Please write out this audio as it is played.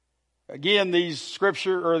Again, these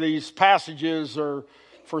scripture or these passages are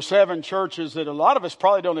for 7 churches that a lot of us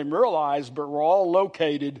probably don't even realize, but were all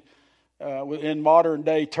located in modern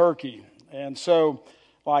day Turkey. And so,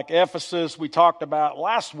 like Ephesus, we talked about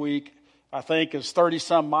last week, I think is 30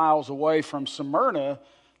 some miles away from Smyrna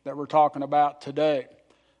that we're talking about today.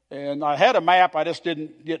 And I had a map, I just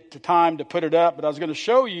didn't get the time to put it up, but I was going to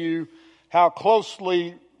show you how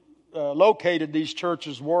closely located these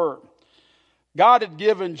churches were. God had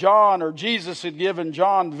given John, or Jesus had given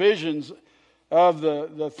John visions of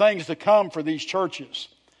the things to come for these churches.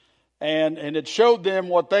 And it showed them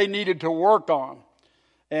what they needed to work on.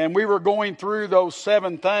 And we were going through those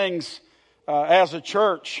 7 things as a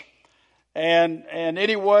church. And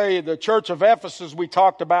anyway, the church of Ephesus, we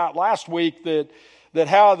talked about last week that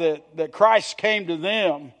how that Christ came to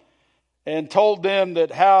them and told them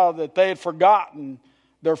that how that they had forgotten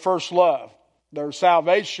their first love, their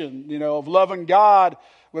salvation, of loving God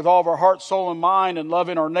with all of our heart, soul, and mind, and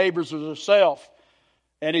loving our neighbors as ourselves.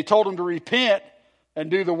 And he told them to repent and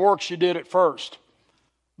do the works you did at first.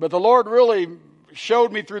 But the Lord really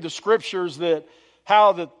showed me through the scriptures that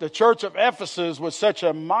how the church of Ephesus was such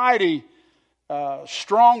a mighty,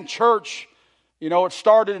 strong church. It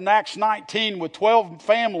started in Acts 19 with 12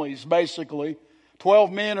 families, basically,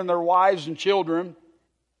 12 men and their wives and children.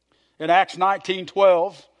 In Acts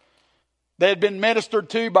 19:12, they had been ministered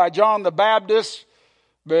to by John the Baptist,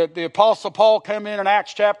 but the Apostle Paul came in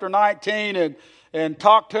Acts chapter 19 and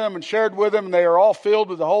talked to them and shared with them, and they are all filled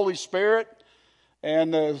with the Holy Spirit.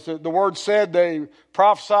 And the word said they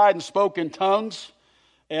prophesied and spoke in tongues.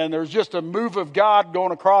 And there's just a move of God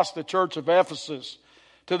going across the church of Ephesus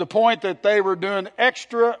to the point that they were doing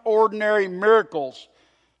extraordinary miracles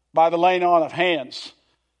by the laying on of hands.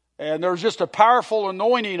 And there's just a powerful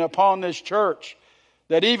anointing upon this church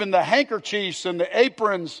that even the handkerchiefs and the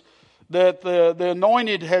aprons that the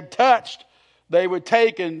anointed had touched, they would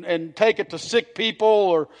take and take it to sick people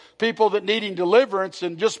or people that needing deliverance.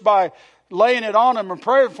 And just by laying it on them and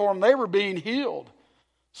praying for them, they were being healed.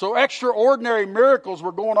 So extraordinary miracles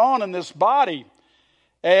were going on in this body.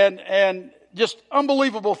 And just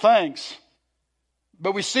unbelievable things.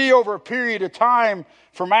 But we see over a period of time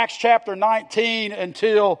from Acts chapter 19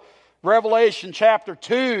 until Revelation chapter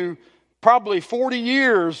 2, probably 40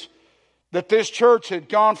 years, that this church had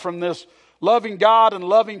gone from this loving God and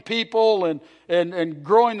loving people and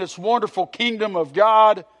growing this wonderful kingdom of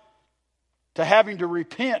God to having to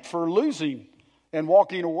repent for losing and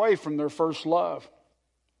walking away from their first love.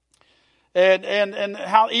 And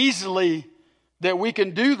how easily that we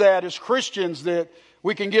can do that as Christians, that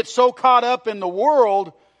we can get so caught up in the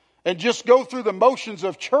world and just go through the motions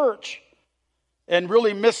of church and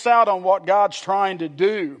really miss out on what God's trying to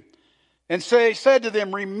do. And so he said to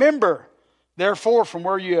them, remember, therefore, from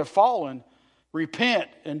where you have fallen, repent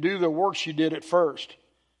and do the works you did at first.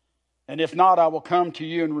 And if not, I will come to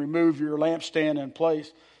you and remove your lampstand in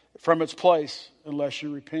place from its place unless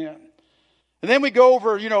you repent. And then we go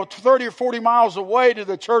over, 30 or 40 miles away to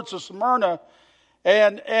the church of Smyrna.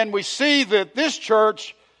 And we see that this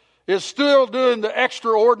church is still doing the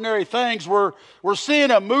extraordinary things. We're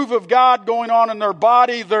seeing a move of God going on in their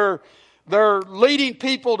body. They're leading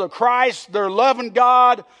people to Christ. They're loving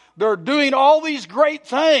God. They're doing all these great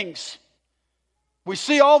things. We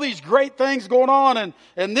see all these great things going on.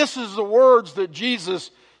 And this is the words that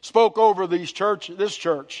Jesus spoke over this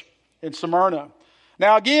church in Smyrna.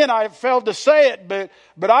 Now again, I failed to say it,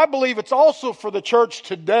 but I believe it's also for the church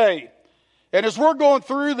today. And as we're going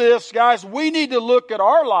through this, guys, we need to look at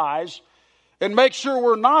our lives and make sure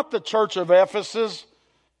we're not the church of Ephesus.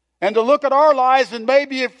 And to look at our lives, and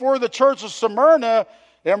maybe if we're the church of Smyrna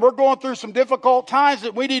and we're going through some difficult times,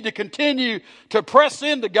 that we need to continue to press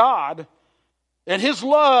into God and His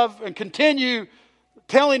love and continue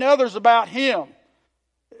telling others about Him.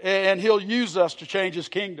 And He'll use us to change His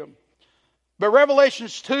kingdom. But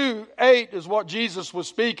Revelations 2:8 is what Jesus was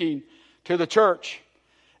speaking to the church.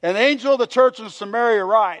 And the angel of the church in Samaria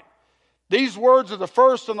write, these words are the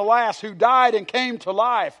first and the last who died and came to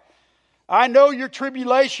life. I know your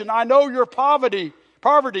tribulation. I know your poverty,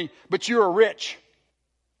 but you are rich.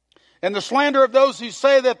 And the slander of those who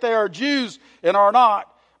say that they are Jews and are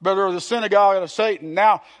not, but are the synagogue of Satan.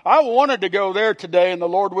 Now, I wanted to go there today and the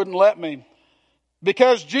Lord wouldn't let me.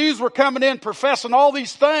 Because Jews were coming in professing all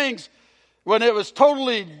these things when it was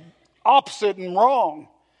totally opposite and wrong.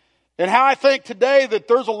 And how I think today that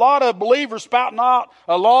there's a lot of believers spouting out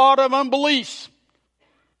a lot of unbeliefs.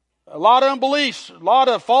 A lot of unbeliefs. A lot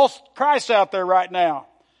of false Christs out there right now.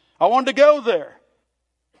 I wanted to go there.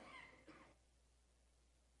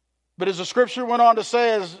 But as the scripture went on to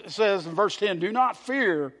say, it says in verse 10, do not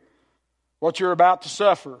fear what you're about to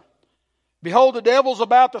suffer. Behold, the devil's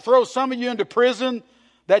about to throw some of you into prison,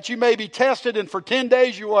 that you may be tested, and for 10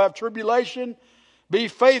 days you will have tribulation. Be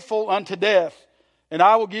faithful unto death, and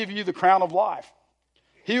I will give you the crown of life.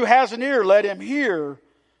 He who has an ear, let him hear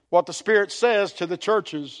what the Spirit says to the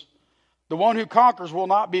churches. The one who conquers will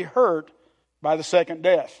not be hurt by the second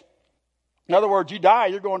death. In other words, you die,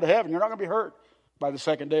 you're going to heaven. You're not going to be hurt by the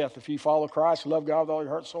second death if you follow Christ and love God with all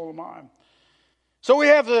your heart, soul, and mind. So we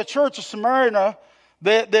have the church of Smyrna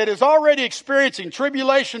that is already experiencing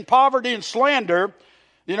tribulation, poverty, and slander.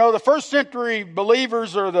 You know, the first century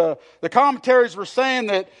believers or the commentaries were saying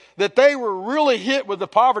that they were really hit with the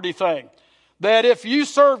poverty thing. That if you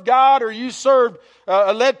served God or you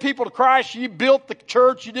led people to Christ, you built the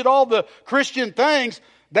church, you did all the Christian things,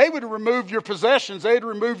 they would remove your possessions, they'd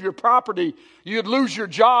remove your property, you'd lose your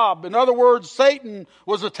job. In other words, Satan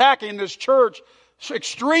was attacking this church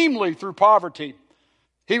extremely through poverty.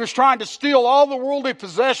 He was trying to steal all the worldly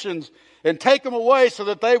possessions and take them away so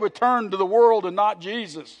that they would turn to the world and not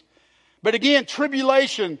Jesus. But again,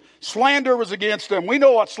 tribulation, slander was against them. We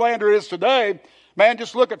know what slander is today. Man,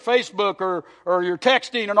 just look at Facebook or your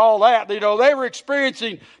texting and all that. You know, they were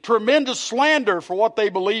experiencing tremendous slander for what they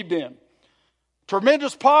believed in.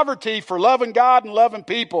 Tremendous poverty for loving God and loving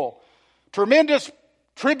people. Tremendous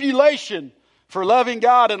tribulation for loving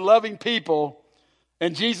God and loving people.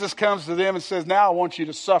 And Jesus comes to them and says, now I want you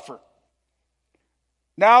to suffer.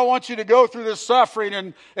 Now I want you to go through this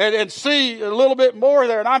suffering and see a little bit more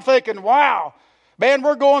there. And I'm thinking, wow, man,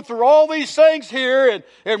 we're going through all these things here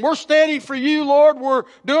and we're standing for you, Lord. We're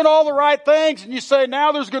doing all the right things. And you say,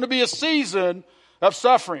 now there's going to be a season of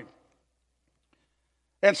suffering.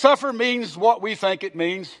 And suffer means what we think it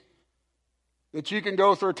means. That you can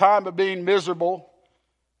go through a time of being miserable,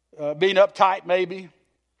 being uptight maybe.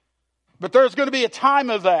 But there's going to be a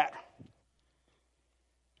time of that.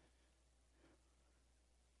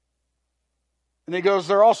 And he goes,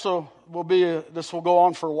 there also will be, this will go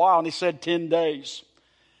on for a while. And he said 10 days.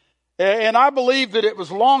 And I believe that it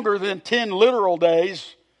was longer than 10 literal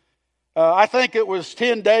days. I think it was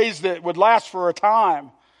 10 days that would last for a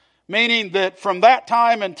time. Meaning that from that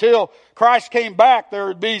time until Christ came back, there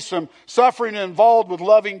would be some suffering involved with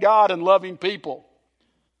loving God and loving people.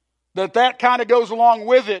 That kind of goes along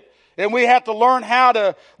with it. And we have to learn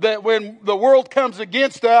that when the world comes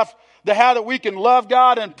against us, how that we can love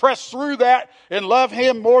God and press through that and love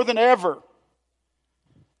Him more than ever.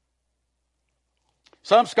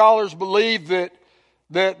 Some scholars believe that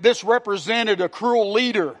this represented a cruel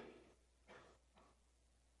leader.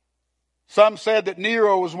 Some said that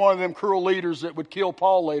Nero was one of them cruel leaders that would kill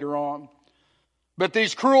Paul later on. But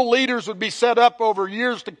these cruel leaders would be set up over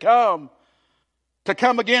years to come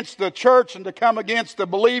against the church and to come against the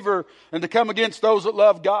believer and to come against those that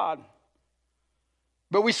love God.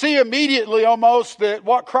 But we see immediately almost that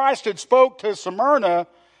what Christ had spoke to Smyrna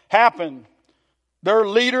happened. Their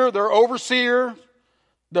leader, their overseer,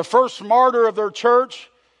 the first martyr of their church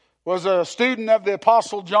was a student of the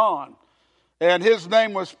Apostle John. And his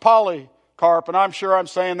name was Polycarp, and I'm sure I'm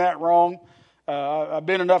saying that wrong. I've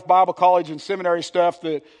been enough Bible college and seminary stuff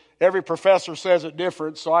that every professor says it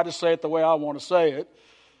different, so I just say it the way I want to say it.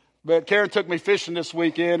 But Karen took me fishing this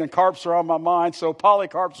weekend, and carps are on my mind, so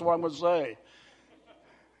Polycarp's what I'm going to say.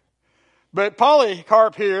 But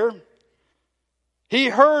Polycarp here, he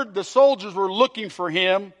heard the soldiers were looking for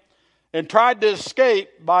him and tried to escape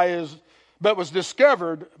but was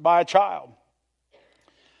discovered by a child.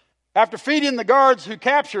 After feeding the guards who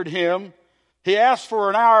captured him, he asked for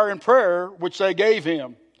an hour in prayer, which they gave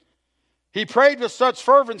him. He prayed with such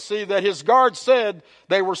fervency that his guards said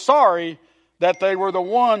they were sorry that they were the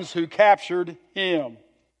ones who captured him.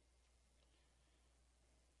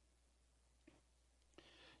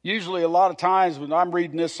 Usually a lot of times when I'm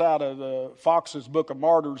reading this out of Fox's Book of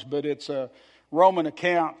Martyrs, but it's a Roman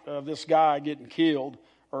account of this guy getting killed,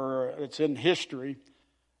 or it's in history.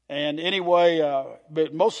 And anyway,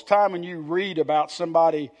 but most of the time when you read about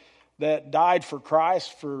somebody that died for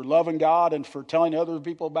Christ, for loving God and for telling other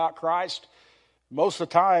people about Christ, most of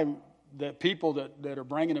the time the people that are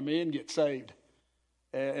bringing them in get saved.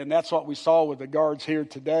 And that's what we saw with the guards here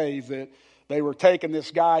today, that they were taking this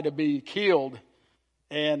guy to be killed.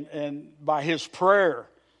 And by his prayer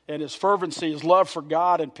and his fervency, his love for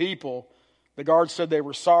God and people, the guards said they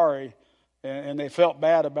were sorry and they felt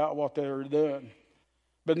bad about what they were doing.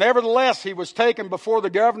 But nevertheless, he was taken before the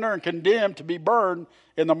governor and condemned to be burned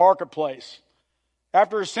in the marketplace.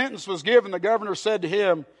 After his sentence was given, the governor said to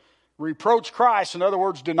him, reproach Christ, in other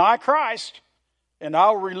words, deny Christ, and I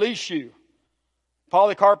will release you.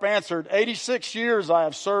 Polycarp answered, 86 years I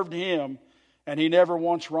have served him, and he never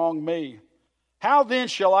once wronged me. How then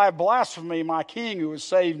shall I blaspheme my king who has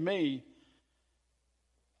saved me?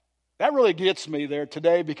 That really gets me there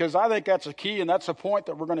today, because I think that's a key, and that's a point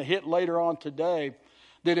that we're going to hit later on today,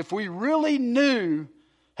 that if we really knew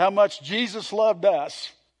how much Jesus loved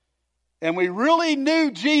us, and we really knew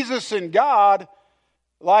Jesus and God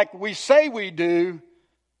like we say we do,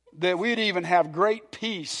 that we'd even have great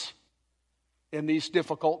peace in these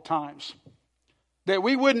difficult times. That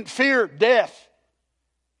we wouldn't fear death.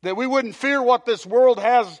 That we wouldn't fear what this world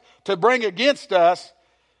has to bring against us,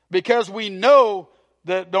 because we know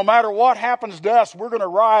that no matter what happens to us, we're going to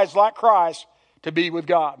rise like Christ to be with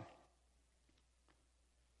God.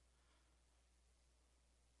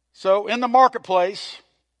 So in the marketplace,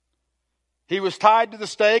 he was tied to the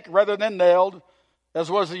stake rather than nailed, as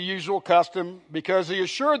was the usual custom, because he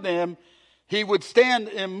assured them he would stand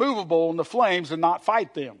immovable in the flames and not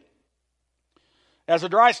fight them. As the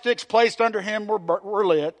dry sticks placed under him were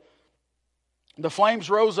lit, the flames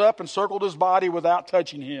rose up and circled his body without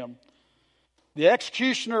touching him. The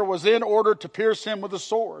executioner was then ordered to pierce him with a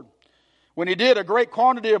sword. When he did, a great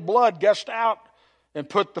quantity of blood gushed out and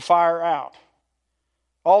put the fire out.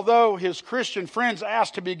 Although his Christian friends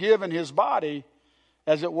asked to be given his body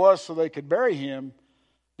as it was so they could bury him,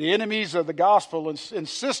 the enemies of the gospel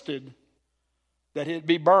insisted that it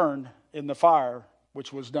be burned in the fire,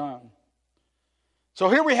 which was done. So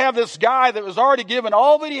here we have this guy that was already given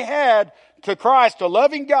all that he had to Christ, to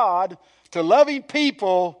loving God, to loving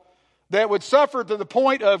people, that would suffer to the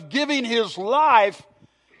point of giving his life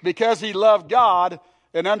because he loved God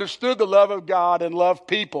and understood the love of God and loved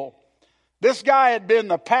people. This guy had been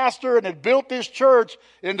the pastor and had built this church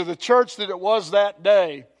into the church that it was that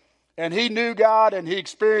day. And he knew God and he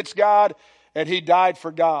experienced God and he died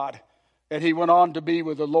for God. And he went on to be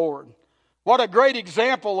with the Lord. What a great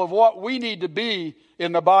example of what we need to be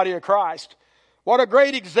in the body of Christ. What a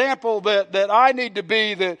great example that I need to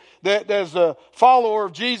be that as a follower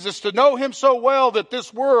of Jesus, to know him so well that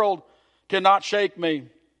this world cannot shake me.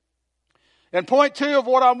 And point two of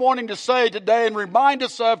what I'm wanting to say today and remind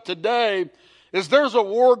us of today is there's a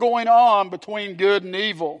war going on between good and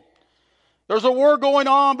evil. There's a war going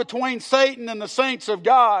on between Satan and the saints of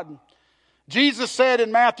God. Jesus said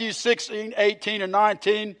in Matthew 16, 18, and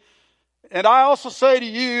 19, "And I also say to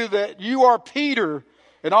you that you are Peter,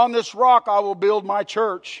 and on this rock I will build my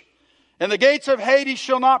church. And the gates of Hades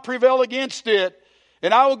shall not prevail against it.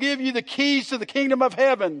 And I will give you the keys to the kingdom of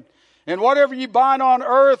heaven. And whatever you bind on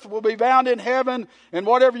earth will be bound in heaven. And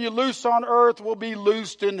whatever you loose on earth will be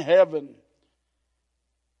loosed in heaven."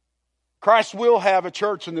 Christ will have a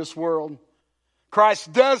church in this world.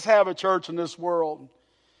 Christ does have a church in this world.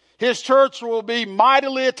 His church will be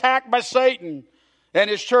mightily attacked by Satan.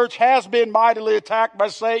 And his church has been mightily attacked by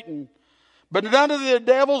Satan. But none of the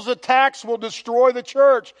devil's attacks will destroy the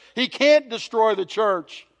church. He can't destroy the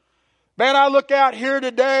church. Man, I look out here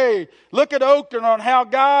today, look at Oakton on how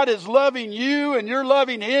God is loving you and you're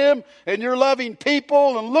loving him and you're loving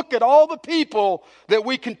people, and look at all the people that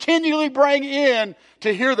we continually bring in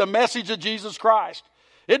to hear the message of Jesus Christ.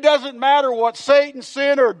 It doesn't matter what Satan,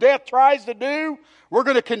 sin, or death tries to do, we're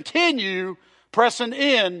going to continue pressing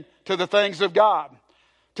in to the things of God.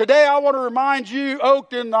 Today I want to remind you,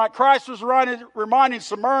 Oakton, like Christ was reminding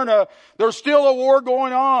Smyrna, there's still a war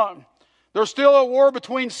going on. There's still a war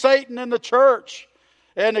between Satan and the church.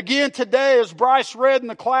 And again today, as Bryce read in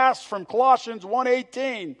the class from Colossians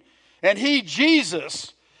 1:18, and he,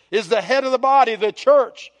 Jesus, is the head of the body, the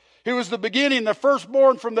church, who is the beginning, the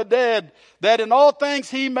firstborn from the dead, that in all things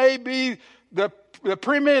he may be the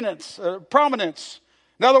preeminence, prominence.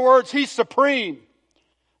 In other words, he's supreme.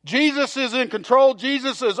 Jesus is in control.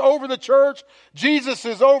 Jesus is over the church. Jesus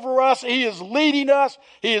is over us. He is leading us.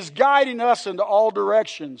 He is guiding us into all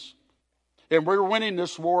directions. And we're winning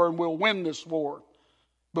this war, and we'll win this war.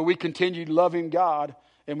 But we continue loving God,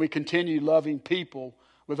 and we continue loving people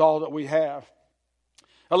with all that we have.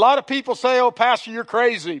 A lot of people say, "Oh, Pastor, you're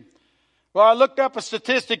crazy." Well, I looked up a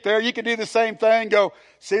statistic there. You can do the same thing. Go,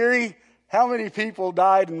 "Siri, how many people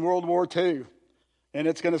died in World War II?" And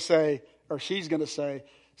it's going to say, or she's going to say,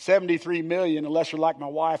 73 million, unless you're like my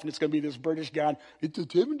wife, and it's going to be this British guy. "It's a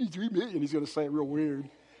 73 million. He's going to say it real weird.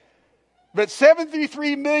 But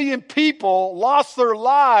 73 million people lost their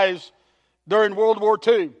lives during World War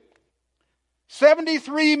II.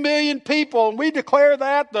 73 million people, and we declare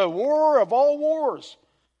that the war of all wars.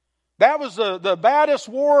 That was the baddest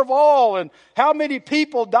war of all, and how many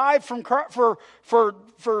people died for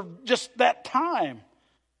just that time.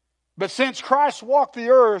 But since Christ walked the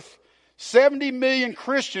earth, 70 million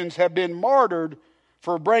Christians have been martyred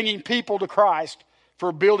for bringing people to Christ,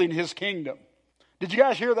 for building his kingdom. Did you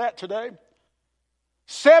guys hear that today?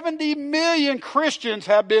 70 million Christians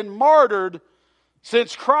have been martyred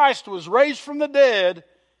since Christ was raised from the dead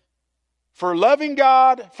for loving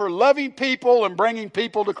God, for loving people, and bringing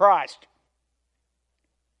people to Christ.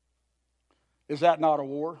 Is that not a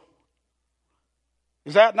war?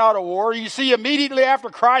 Is that not a war? You see, immediately after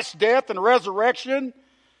Christ's death and resurrection,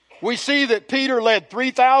 we see that Peter led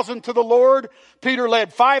 3,000 to the Lord. Peter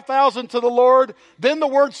led 5,000 to the Lord. Then the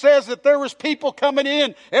word says that there was people coming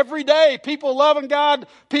in every day. People loving God,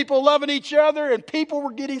 people loving each other, and people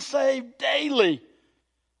were getting saved daily.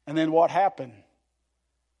 And then what happened?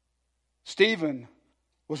 Stephen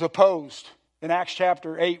was opposed in Acts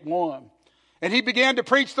chapter 8:1. And he began to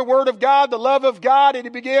preach the word of God, the love of God, and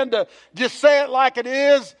he began to just say it like it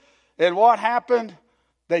is. And what happened?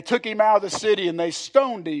 They took him out of the city and they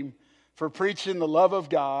stoned him for preaching the love of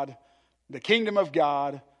God, the kingdom of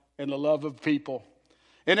God, and the love of people.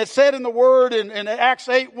 And it said in the word in Acts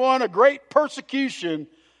 8:1, a great persecution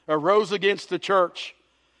arose against the church.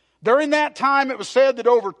 During that time, it was said that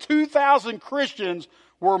over 2,000 Christians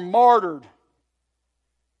were martyred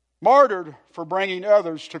for bringing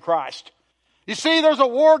others to Christ. You see, there's a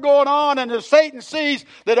war going on, and if Satan sees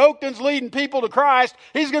that Oakton's leading people to Christ,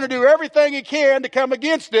 he's going to do everything he can to come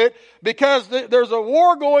against it, because there's a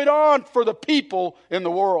war going on for the people in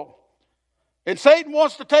the world. And Satan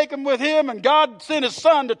wants to take them with him, and God sent his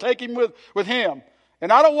son to take him with him.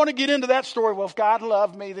 And I don't want to get into that story. Well, if God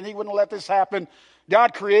loved me, then he wouldn't let this happen.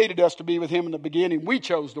 God created us to be with him in the beginning. We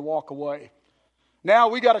chose to walk away. Now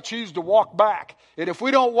we got to choose to walk back. And if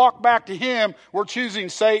we don't walk back to him, we're choosing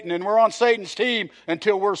Satan, and we're on Satan's team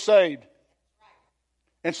until we're saved.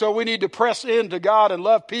 And so we need to press into God and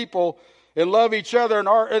love people and love each other.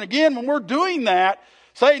 And again, when we're doing that,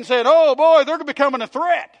 Satan said, oh boy, they're becoming a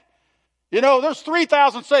threat. You know, there's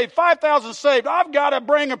 3,000 saved, 5,000 saved. I've got to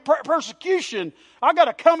bring a persecution. I've got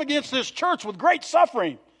to come against this church with great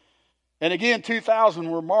suffering. And again,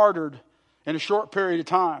 2,000 were martyred in a short period of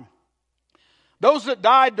time. Those that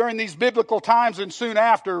died during these biblical times and soon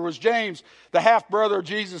after was James, the half-brother of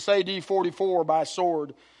Jesus, AD 44 by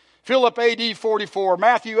sword. Philip, AD 44.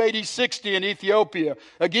 Matthew, AD 60 in Ethiopia.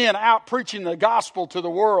 Again, out preaching the gospel to the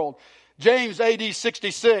world. James, AD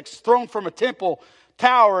 66, thrown from a temple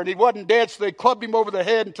tower, and he wasn't dead, so they clubbed him over the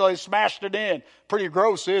head until they smashed it in. Pretty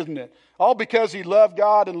gross, isn't it? All because he loved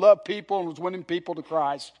God and loved people and was winning people to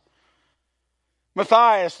Christ.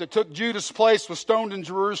 Matthias, that took Judas' place, was stoned in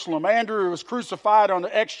Jerusalem. Andrew was crucified on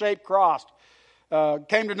the X-shaped cross.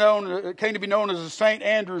 Came to be known as the St.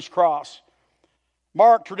 Andrew's cross.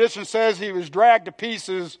 Mark, tradition says he was dragged to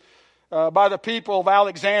pieces by the people of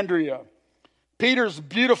Alexandria. Peter's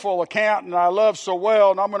beautiful account, and I love so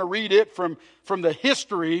well, and I'm going to read it from the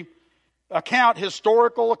historical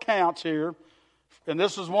accounts here. And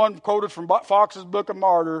this is one quoted from Fox's Book of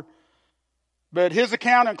Martyr. But his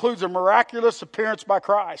account includes a miraculous appearance by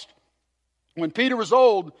Christ. When Peter was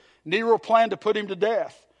old, Nero planned to put him to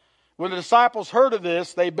death. When the disciples heard of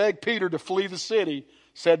this, they begged Peter to flee the city,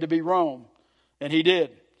 said to be Rome. And he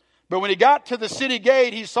did. But when he got to the city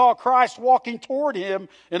gate, he saw Christ walking toward him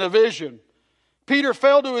in a vision. Peter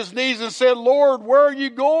fell to his knees and said, Lord, where are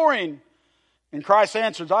you going? And Christ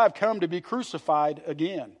answered, I have come to be crucified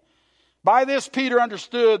again. By this, Peter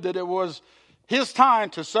understood that it was his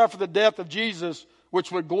time to suffer the death of Jesus, which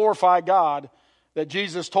would glorify God, that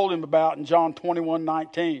Jesus told him about in John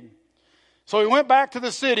 21:19. So he went back to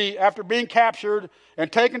the city after being captured and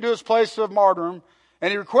taken to his place of martyrdom,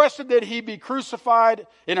 and he requested that he be crucified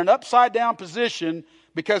in an upside-down position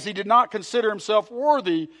because he did not consider himself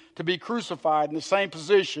worthy to be crucified in the same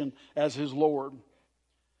position as his Lord.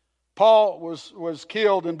 Paul was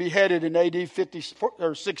killed and beheaded in AD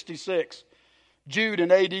 66. Jude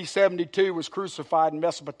in AD 72 was crucified in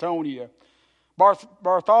Mesopotamia.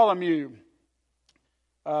 Bartholomew,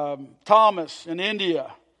 Thomas in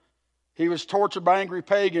India, he was tortured by angry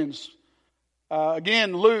pagans.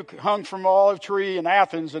 Again, Luke hung from an olive tree in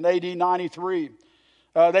Athens in AD 93.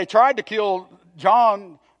 They tried to kill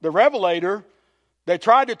John the Revelator. They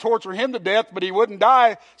tried to torture him to death, but he wouldn't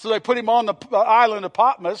die, so they put him on the island of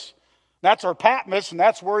Patmos. That's Patmos, and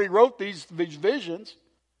that's where he wrote these visions.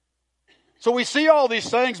 So we see all these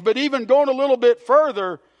things, but even going a little bit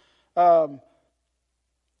further,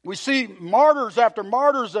 we see martyrs after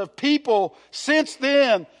martyrs of people since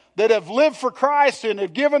then that have lived for Christ and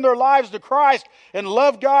have given their lives to Christ and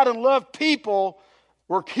loved God and loved people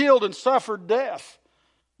were killed and suffered death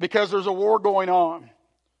because there's a war going on.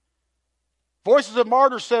 Voices of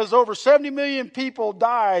Martyrs says over 70 million people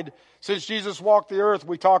died since Jesus walked the earth,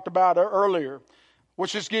 we talked about earlier. We'll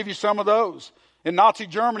just give you some of those. In Nazi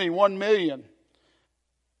Germany, 1 million.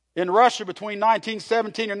 In Russia, between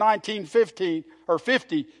 1917 and 1950,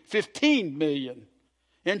 15 million.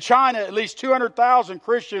 In China, at least 200,000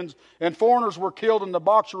 Christians and foreigners were killed in the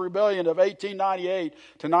Boxer Rebellion of 1898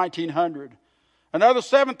 to 1900. Another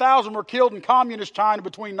 7,000 were killed in communist China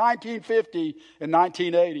between 1950 and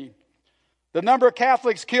 1980. The number of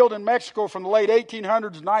Catholics killed in Mexico from the late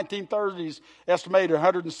 1800s and 1930s estimated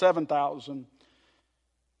 107,000.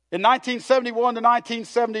 In 1971 to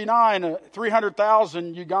 1979,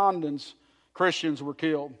 300,000 Ugandans, Christians, were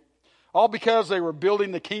killed. All because they were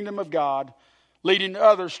building the kingdom of God, leading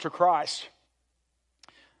others to Christ.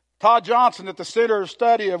 Todd Johnson at the Center of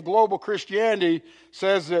Study of Global Christianity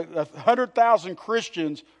says that 100,000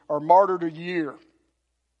 Christians are martyred a year.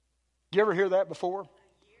 Did you ever hear that before?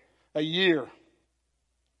 A year.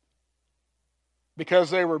 Because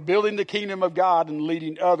they were building the kingdom of God and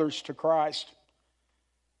leading others to Christ.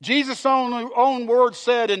 Jesus' own words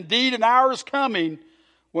said, "Indeed, an hour is coming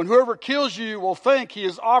when whoever kills you will think he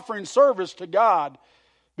is offering service to God,"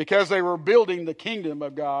 because they were building the kingdom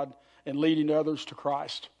of God and leading others to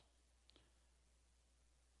Christ.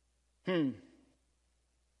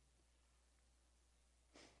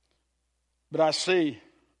 But I see,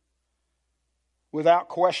 without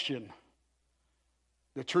question,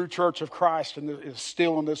 the true church of Christ is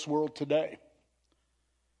still in this world today.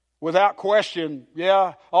 Without question,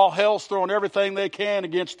 all hell's throwing everything they can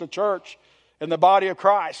against the church and the body of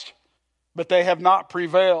Christ, but they have not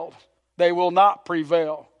prevailed. They will not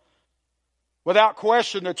prevail. Without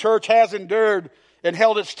question, the church has endured and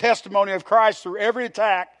held its testimony of Christ through every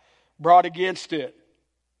attack brought against it.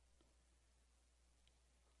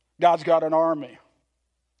 God's got an army,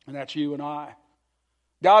 and that's you and I.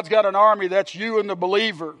 God's got an army, that's you and the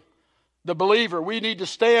believer. The believer. We need to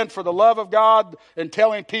stand for the love of God and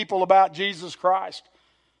telling people about Jesus Christ.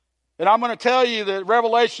 And I'm going to tell you that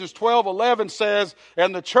Revelations 12:11 says,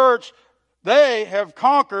 "And the church, they have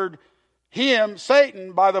conquered him,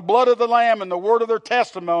 Satan, by the blood of the Lamb and the word of their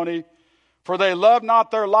testimony, for they love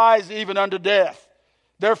not their lives even unto death.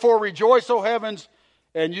 Therefore rejoice, O heavens,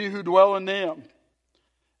 and you who dwell in them."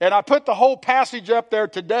 And I put the whole passage up there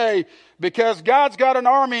today because God's got an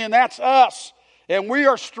army, and that's us. And we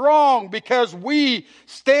are strong because we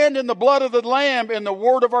stand in the blood of the Lamb and the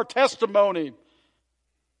word of our testimony.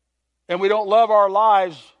 And we don't love our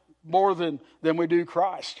lives more than we do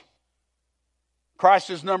Christ. Christ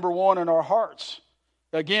is number one in our hearts.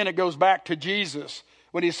 Again, it goes back to Jesus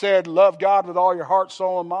when he said, "Love God with all your heart,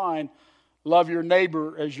 soul, and mind. Love your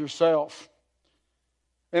neighbor as yourself."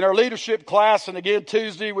 In our leadership class, and again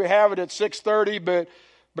Tuesday we have it at 6:30, but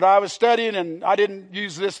I was studying and I didn't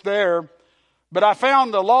use this there, but I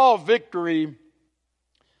found the law of victory.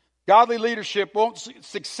 Godly leadership won't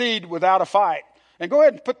succeed without a fight. And go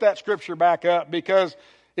ahead and put that scripture back up because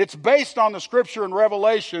it's based on the scripture in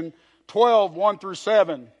Revelation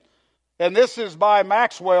 12:1-7. And this is by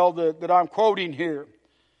Maxwell that I'm quoting here.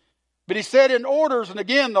 But he said in orders, and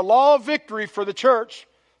again, the law of victory for the church,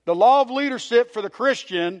 the law of leadership for the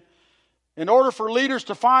Christian, in order for leaders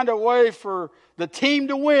to find a way for the team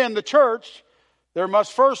to win, the church, there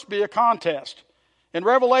must first be a contest. In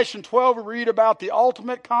Revelation 12, we read about the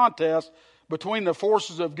ultimate contest between the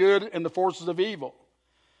forces of good and the forces of evil.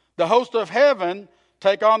 The host of heaven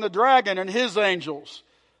take on the dragon and his angels.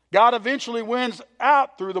 God eventually wins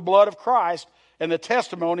out through the blood of Christ and the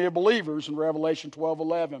testimony of believers in Revelation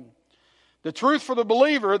 12:11. The truth for the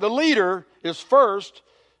believer, the leader, is first,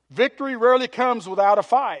 victory rarely comes without a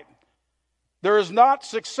fight. There is not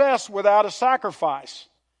success without a sacrifice.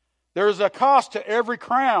 There is a cost to every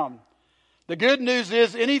crown. The good news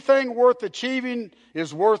is anything worth achieving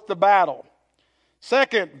is worth the battle.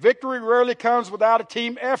 Second, victory rarely comes without a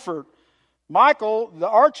team effort. Michael, the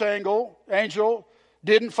archangel,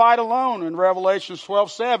 didn't fight alone in Revelation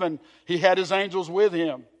 12:7. He had his angels with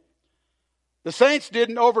him. The saints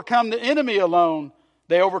didn't overcome the enemy alone.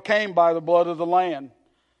 They overcame by the blood of the Lamb.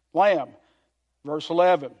 Verse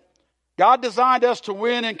 11. God designed us to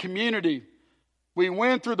win in community. We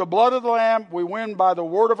win through the blood of the Lamb. We win by the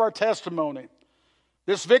word of our testimony.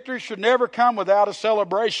 This victory should never come without a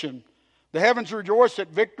celebration. The heavens rejoice at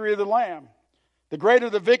victory of the Lamb. The greater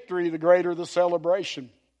the victory, the greater the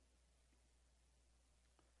celebration.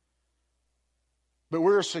 But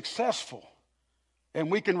we're successful. And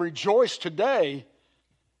we can rejoice today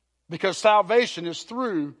because salvation is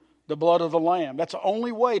through the blood of the Lamb. That's the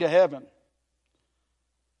only way to heaven.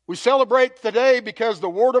 We celebrate today because the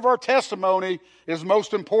word of our testimony is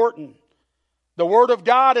most important. The word of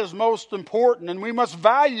God is most important, and we must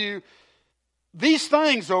value these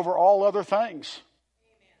things over all other things.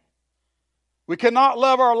 Amen. We cannot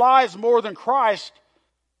love our lives more than Christ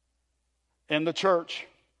and the church,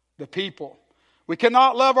 the people. We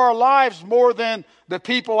cannot love our lives more than the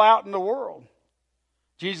people out in the world.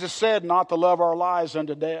 Jesus said not to love our lives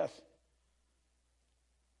unto death.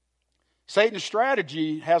 Satan's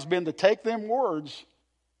strategy has been to take them words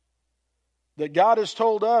that God has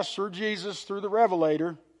told us through Jesus, through the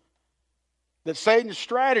Revelator, that Satan's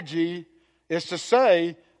strategy is to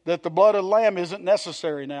say that the blood of the Lamb isn't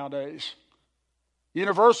necessary nowadays.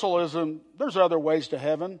 Universalism, there's other ways to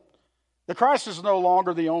heaven. The Christ is no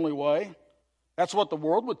longer the only way. That's what the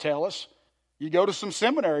world would tell us. You go to some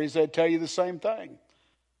seminaries, they'd tell you the same thing.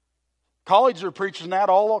 Colleges are preaching that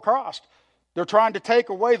all across. They're trying to take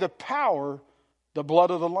away the power, the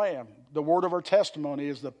blood of the Lamb. The word of our testimony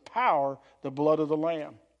is the power, the blood of the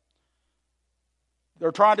Lamb.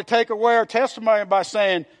 They're trying to take away our testimony by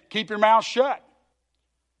saying, keep your mouth shut.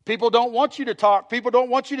 People don't want you to talk. People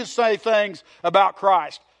don't want you to say things about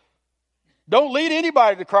Christ. Don't lead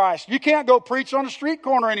anybody to Christ. You can't go preach on a street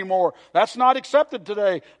corner anymore. That's not accepted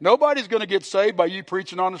today. Nobody's going to get saved by you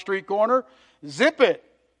preaching on the street corner. Zip it.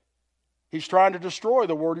 He's trying to destroy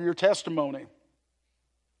the word of your testimony.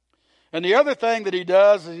 And the other thing that he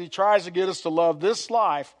does is he tries to get us to love this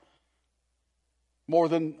life more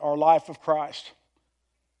than our life of Christ.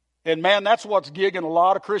 And man, that's what's gigging a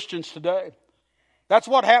lot of Christians today. That's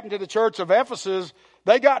what happened to the church of Ephesus.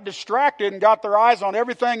 They got distracted and got their eyes on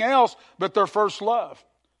everything else but their first love.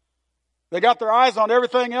 They got their eyes on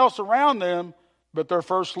everything else around them but their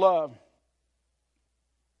first love.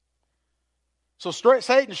 So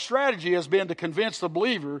Satan's strategy has been to convince the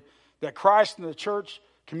believer that Christ and the church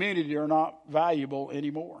community are not valuable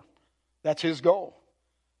anymore. That's his goal.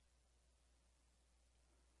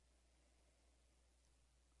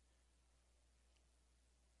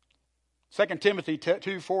 Second Timothy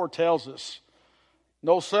 2:4 tells us,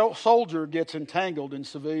 no soldier gets entangled in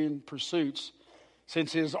civilian pursuits,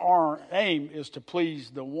 since his aim is to please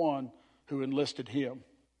the one who enlisted him.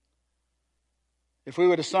 If we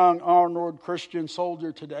would have sung Onward Christian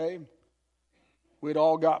Soldier today, we'd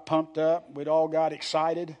all got pumped up. We'd all got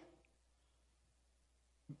excited.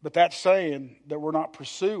 But that's saying that we're not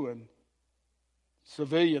pursuing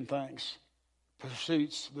civilian things,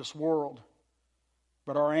 pursuits of this world.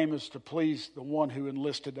 But our aim is to please the one who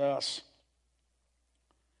enlisted us.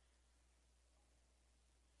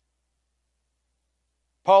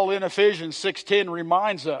 Paul in Ephesians 6:10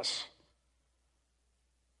 reminds us,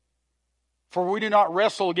 for we do not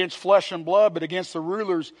wrestle against flesh and blood, but against the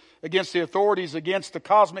rulers, against the authorities, against the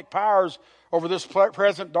cosmic powers over this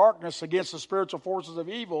present darkness, against the spiritual forces of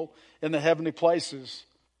evil in the heavenly places.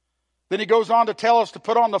 Then he goes on to tell us to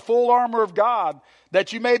put on the full armor of God,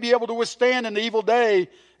 that you may be able to withstand in the evil day,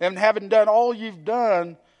 and having done all you've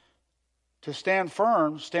done, to stand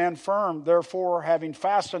firm, therefore, having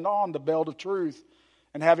fastened on the belt of truth,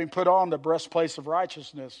 and having put on the breastplate of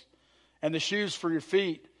righteousness, and the shoes for your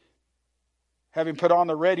feet, having put on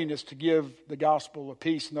the readiness to give the gospel of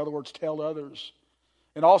peace. In other words, tell others.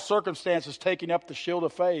 In all circumstances, taking up the shield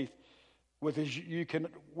of faith, with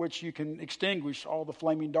which you can extinguish all the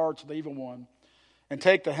flaming darts of the evil one. And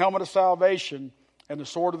take the helmet of salvation and the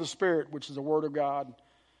sword of the Spirit, which is the word of God.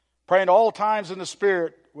 Praying all times in the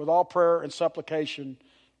Spirit with all prayer and supplication,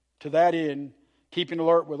 to that end, keeping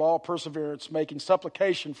alert with all perseverance, making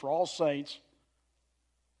supplication for all saints,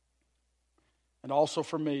 and also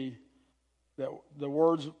for me, that the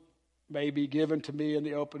words may be given to me in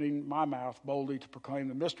the opening my mouth boldly to proclaim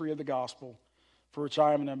the mystery of the gospel, for which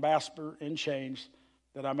I am an ambassador in chains,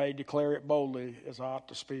 that I may declare it boldly as I ought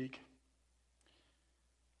to speak.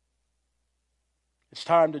 It's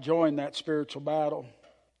time to join that spiritual battle.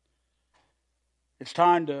 It's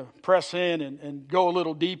time to press in and go a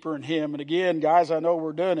little deeper in Him. And again, guys, I know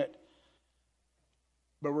we're doing it,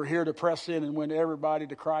 but we're here to press in and win everybody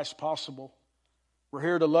to Christ possible. We're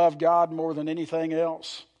here to love God more than anything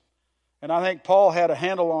else. And I think Paul had a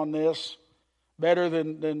handle on this better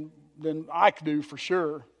than I could do for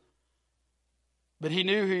sure. But he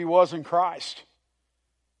knew who he was in Christ.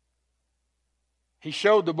 He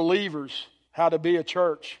showed the believers how to be a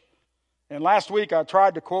church. And last week I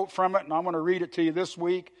tried to quote from it, and I'm going to read it to you this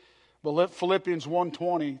week. Philippians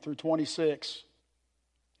 1:20 through 26.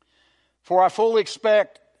 For I fully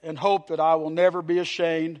expect and hope that I will never be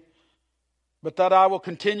ashamed, but that I will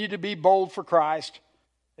continue to be bold for Christ,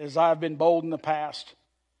 as I have been bold in the past.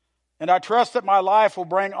 And I trust that my life will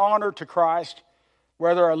bring honor to Christ,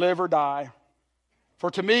 whether I live or die.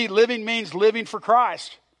 For to me, living means living for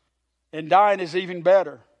Christ, and dying is even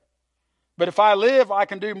better. But if I live, I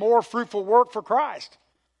can do more fruitful work for Christ.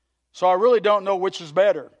 So I really don't know which is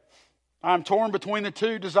better. I'm torn between the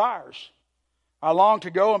two desires. I long to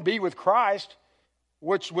go and be with Christ,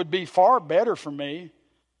 which would be far better for me.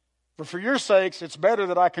 But for your sakes, it's better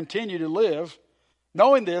that I continue to live.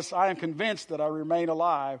 Knowing this, I am convinced that I remain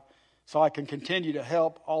alive so I can continue to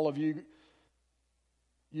help all of you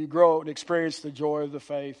grow and experience the joy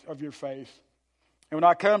of your faith. And when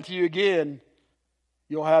I come to you again,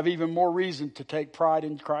 you'll have even more reason to take pride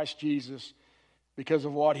in Christ Jesus because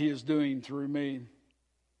of what he is doing through me.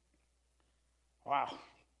 Wow.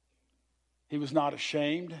 He was not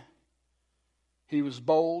ashamed. He was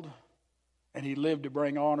bold, and he lived to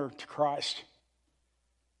bring honor to Christ.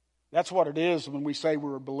 That's what it is when we say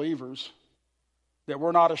we're believers, that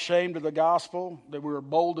we're not ashamed of the gospel, that we're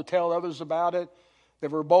bold to tell others about it,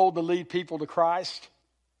 that we're bold to lead people to Christ,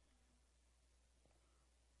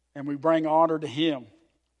 and we bring honor to him.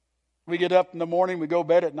 We get up in the morning, we go to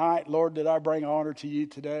bed at night. Lord, did I bring honor to you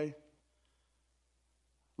today?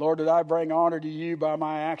 Lord, did I bring honor to you by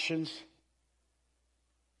my actions?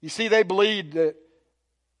 You see, they believed that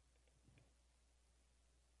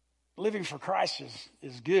living for Christ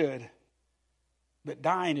is good, but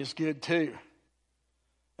dying is good too.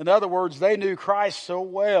 In other words, they knew Christ so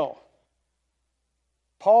well.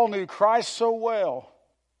 Paul knew Christ so well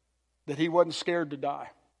that he wasn't scared to die.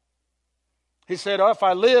 He said, if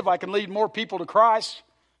I live, I can lead more people to Christ.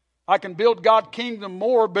 I can build God's kingdom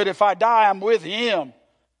more, but if I die, I'm with him.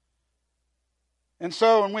 And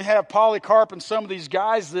so when we have Polycarp and some of these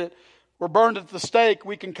guys that were burned at the stake,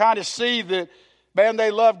 we can kind of see that, man,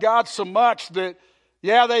 they loved God so much that,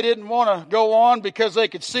 yeah, they didn't want to go on because they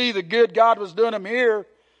could see the good God was doing them here,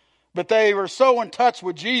 but they were so in touch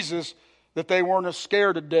with Jesus that they weren't as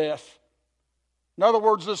scared of death. In other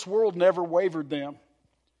words, this world never wavered them.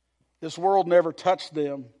 This world never touched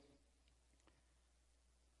them.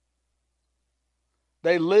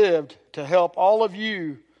 They lived to help all of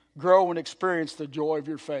you grow and experience the joy of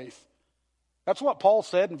your faith. That's what Paul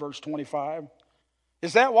said in verse 25.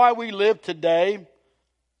 Is that why we live today?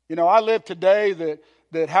 You know, I live today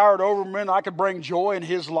that Howard Overman, I could bring joy in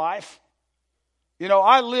his life. You know,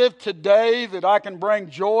 I live today that I can bring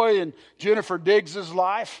joy in Jennifer Diggs'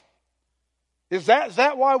 life. Is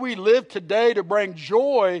that why we live today, to bring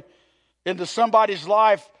joy into somebody's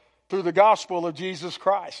life through the gospel of Jesus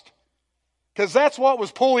Christ? Because that's what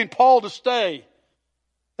was pulling Paul to stay.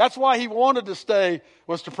 That's why he wanted to stay,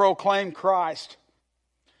 was to proclaim Christ.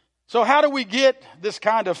 So how do we get this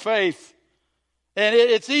kind of faith? And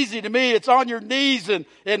it's easy to me. It's on your knees,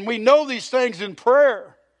 and we know these things in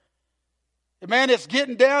prayer. Man, it's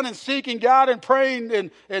getting down and seeking God and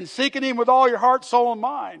praying and seeking him with all your heart, soul, and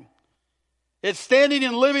mind. It's standing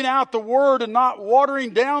and living out the word and not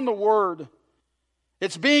watering down the word.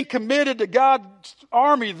 It's being committed to God's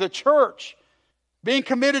army, the church. Being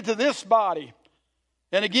committed to this body.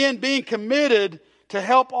 And again, being committed to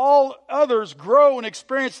help all others grow and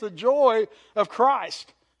experience the joy of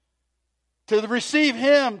Christ. To receive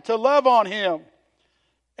him, to love on him.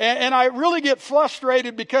 And I really get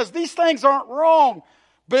frustrated because these things aren't wrong.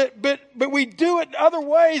 But we do it other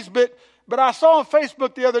ways. But I saw on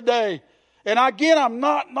Facebook the other day, and again, I'm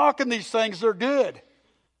not knocking these things, they're good.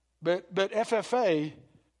 But FFA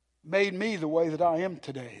made me the way that I am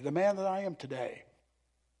today, the man that I am today.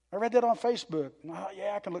 I read that on Facebook.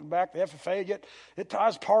 Yeah, I can look back. The FFA, it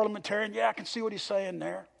ties parliamentarian. Yeah, I can see what he's saying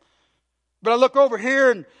there. But I look over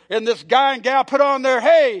here, and this guy and gal put on there,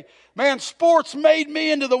 hey, man, sports made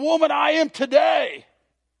me into the woman I am today.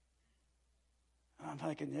 I'm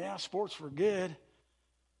thinking, yeah, sports were good.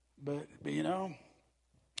 But you know.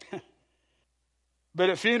 But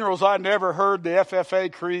at funerals, I never heard the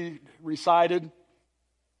FFA creed recited.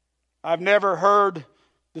 I've never heard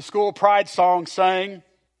the school pride song sang.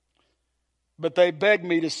 But they begged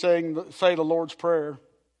me to say the Lord's Prayer.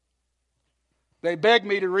 They begged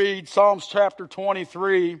me to read Psalms chapter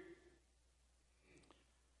 23.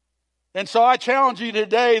 And so I challenge you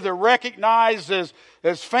today to recognize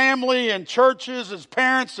as family and churches, as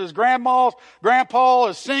parents, as grandmas, grandpa,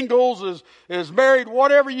 as singles, as married,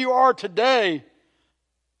 whatever you are today,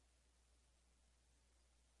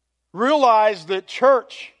 realize that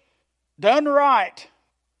church, done right,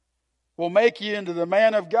 will make you into the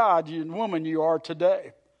man of God and woman you are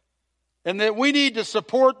today. And that we need to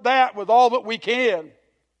support that with all that we can.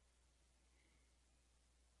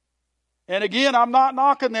 And again, I'm not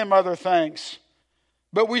knocking them other things.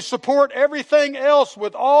 But we support everything else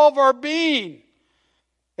with all of our being.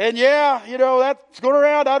 And yeah, you know, that's going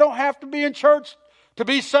around. I don't have to be in church to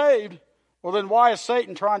be saved. Well, then why is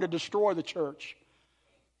Satan trying to destroy the church?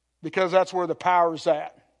 Because that's where the power's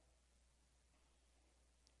at.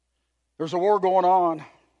 There's a war going on.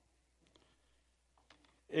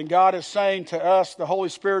 And God is saying to us, the Holy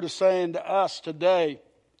Spirit is saying to us today,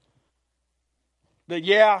 that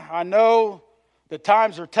yeah, I know that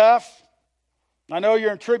times are tough. I know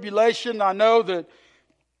you're in tribulation. I know that,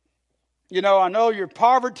 I know your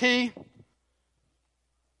poverty.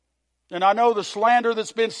 And I know the slander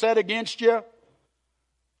that's been said against you.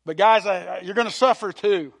 But guys, you're going to suffer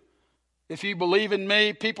too. If you believe in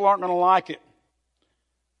me, people aren't going to like it.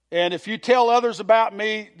 And if you tell others about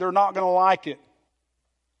me, they're not going to like it.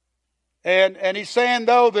 And he's saying,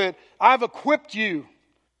 though, that I've equipped you.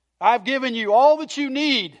 I've given you all that you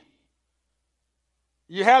need.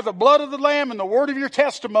 You have the blood of the Lamb and the word of your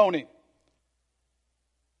testimony.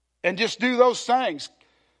 And just do those things.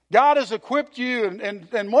 God has equipped you,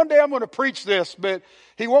 and one day I'm going to preach this, but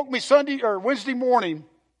He woke me Wednesday morning,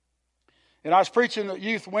 and I was preaching at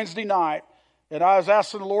youth Wednesday night, and I was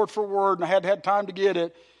asking the Lord for a word, and I hadn't had time to get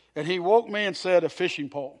it, and He woke me and said, a fishing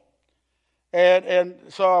pole. And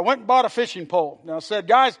so I went and bought a fishing pole. Now I said,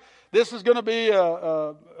 guys, this is going to be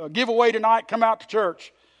a giveaway tonight. Come out to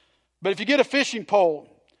church. But if you get a fishing pole,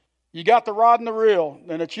 you got the rod and the reel,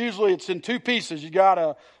 and it's in two pieces. You got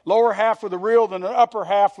a lower half with the reel, then an upper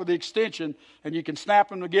half with the extension, and you can snap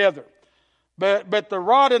them together. But the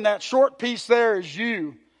rod in that short piece there is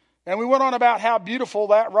you. And we went on about how beautiful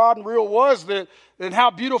that rod and reel was, and how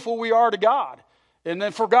beautiful we are to God. And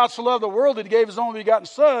then for God so loved the world that He gave His only begotten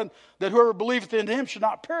Son, that whoever believeth in Him should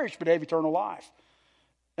not perish but have eternal life.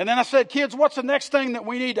 And then I said, kids, what's the next thing that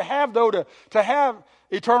we need to have, though, to have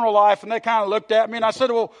eternal life? And they kind of looked at me, and I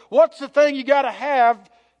said, well, what's the thing you got to have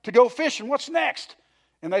to go fishing? What's next?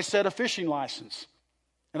 And they said, a fishing license.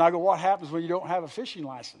 And I go, what happens when you don't have a fishing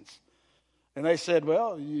license? And they said,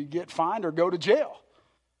 well, you get fined or go to jail.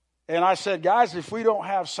 And I said, guys, if we don't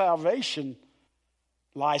have salvation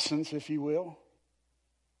license, if you will,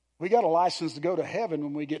 we got a license to go to heaven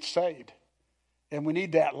when we get saved. And we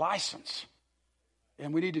need that license.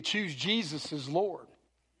 And we need to choose Jesus as Lord.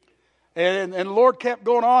 And the Lord kept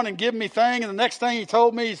going on and giving me things. And the next thing He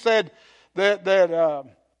told me, He said that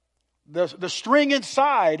the string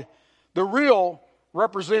inside, the reel,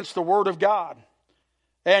 represents the Word of God.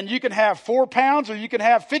 And you can have 4 pounds or you can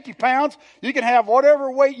have 50 pounds. You can have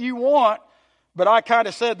whatever weight you want. But I kind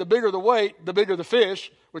of said the bigger the weight, the bigger the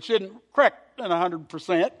fish, which isn't correct in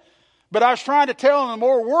 100%. But I was trying to tell them the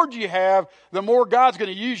more word you have, the more God's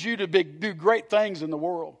going to use you to do great things in the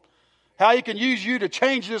world. How He can use you to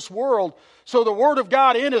change this world. So the Word of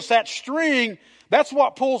God in us, that string, that's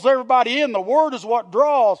what pulls everybody in. The Word is what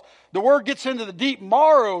draws. The Word gets into the deep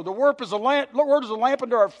marrow. The Word is a lamp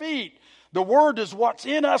unto our feet. The Word is what's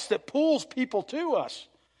in us that pulls people to us.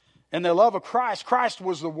 And the love of Christ. Christ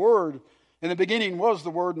was the Word. In the beginning was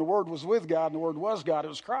the Word, and the Word was with God, and the Word was God. It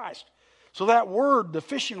was Christ. So that word, the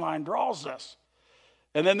fishing line, draws us.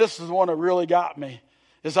 And then this is the one that really got me.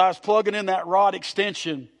 As I was plugging in that rod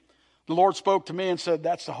extension, the Lord spoke to me and said,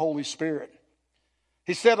 that's the Holy Spirit.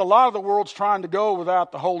 He said, a lot of the world's trying to go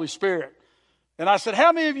without the Holy Spirit. And I said,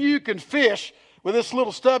 how many of you can fish with this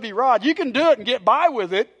little stubby rod? You can do it and get by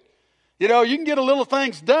with it. You can get a little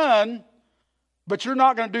things done, but you're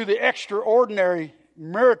not going to do the extraordinary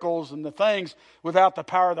miracles and the things without the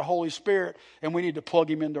power of the Holy Spirit, and we need to plug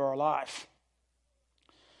Him into our life.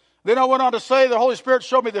 Then I went on to say the Holy Spirit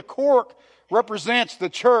showed me the cork represents the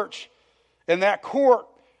church, and that cork,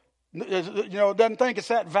 doesn't think it's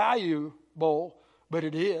that valuable, but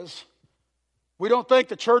it is. We don't think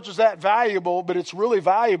the church is that valuable, but it's really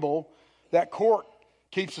valuable. That cork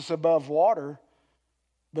keeps us above water,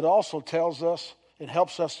 but also tells us, it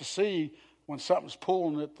helps us to see when something's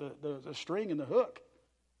pulling at the string and the hook.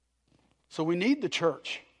 So we need the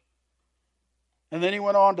church. And then he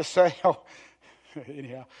went on to say,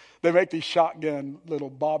 anyhow, they make these shotgun little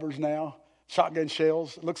bobbers now, shotgun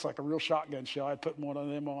shells. It looks like a real shotgun shell. I put one of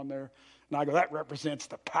them on there. And I go, that represents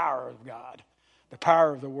the power of God, the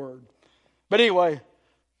power of the Word. But anyway,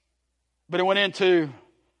 it went into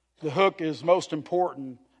the hook is most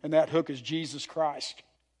important, and that hook is Jesus Christ.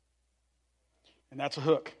 And that's a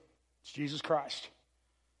hook. It's Jesus Christ.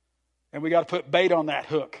 And we got to put bait on that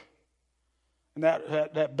hook. And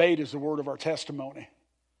that bait is the word of our testimony.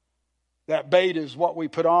 That bait is what we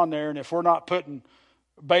put on there. And if we're not putting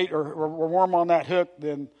bait or worm on that hook,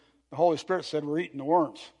 then the Holy Spirit said we're eating the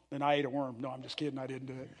worms. Then I ate a worm. No, I'm just kidding. I didn't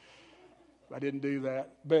do it. I didn't do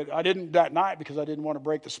that. But I didn't that night because I didn't want to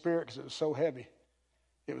break the spirit because it was so heavy.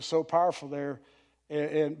 It was so powerful there.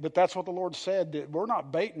 But that's what the Lord said. That we're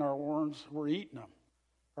not baiting our worms. We're eating them.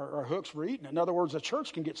 Our hooks, we're eating it. In other words, the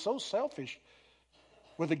church can get so selfish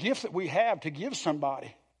with the gift that we have to give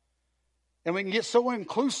somebody. And we can get so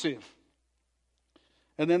inclusive.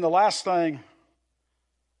 And then the last thing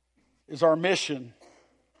is our mission.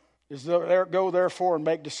 Is go therefore and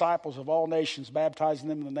make disciples of all nations, baptizing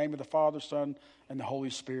them in the name of the Father, Son, and the Holy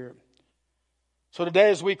Spirit. So today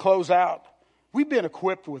as we close out we've been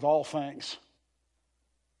equipped with all things.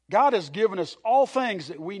 God has given us all things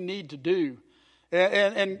that we need to do.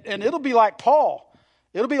 And it'll be like Paul.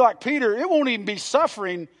 It'll be like Peter. It won't even be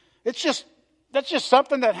suffering. That's just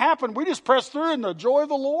something that happened. We just press through in the joy of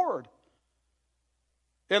the Lord.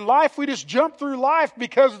 In life, we just jump through life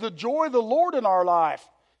because of the joy of the Lord in our life.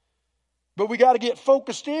 But we got to get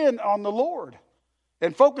focused in on the Lord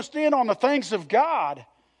and focused in on the things of God.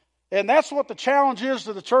 And that's what the challenge is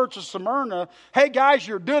to the church of Smyrna. Hey guys,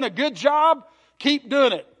 you're doing a good job. Keep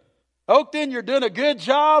doing it. Oakton, you're doing a good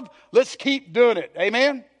job. Let's keep doing it.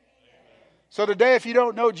 Amen? So today, if you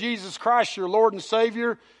don't know Jesus Christ, your Lord and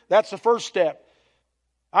Savior, that's the first step.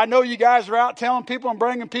 I know you guys are out telling people and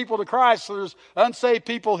bringing people to Christ. So there's unsaved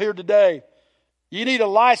people here today. You need a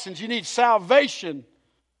license. You need salvation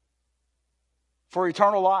for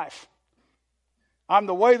eternal life. I'm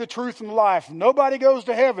the way, the truth, and the life. Nobody goes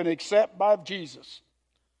to heaven except by Jesus.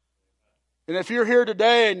 And if you're here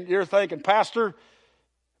today and you're thinking, Pastor,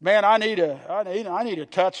 man, I need a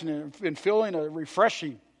touch and feeling a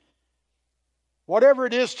refreshing. Whatever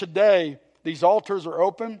it is today, these altars are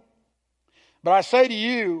open. But I say to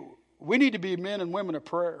you, we need to be men and women of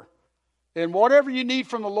prayer. And whatever you need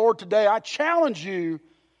from the Lord today, I challenge you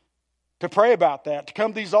to pray about that, to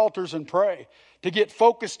come to these altars and pray, to get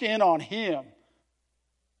focused in on Him.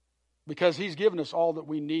 Because He's given us all that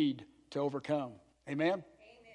we need to overcome. Amen?